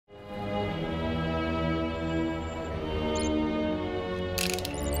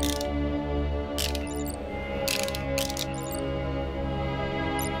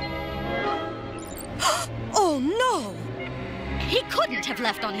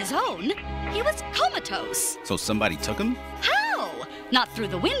left on his own. He was comatose. So somebody took him? How? Not through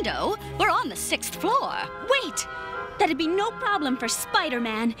the window. We're on the 6th floor. Wait! That'd be no problem for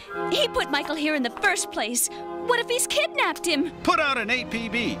Spider-Man. He put Michael here in the first place. What if he's kidnapped him? Put out an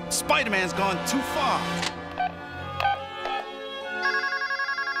APB. Spider-Man's gone too far.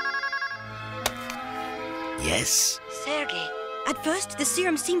 Yes? Sergey, at first the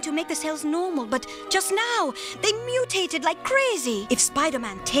serum seemed to make the cells normal, but just now, they mutated like crazy. If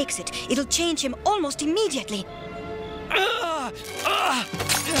Spider-Man takes it, it'll change him almost immediately.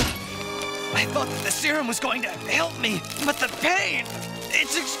 I thought that the serum was going to help me, but the pain,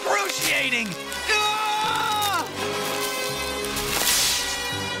 it's excruciating!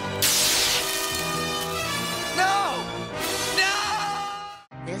 No!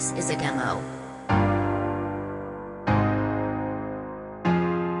 No! This is a demo.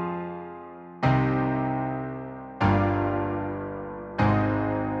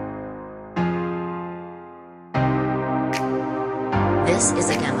 This is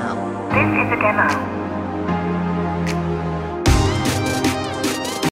a demo. This is a demo.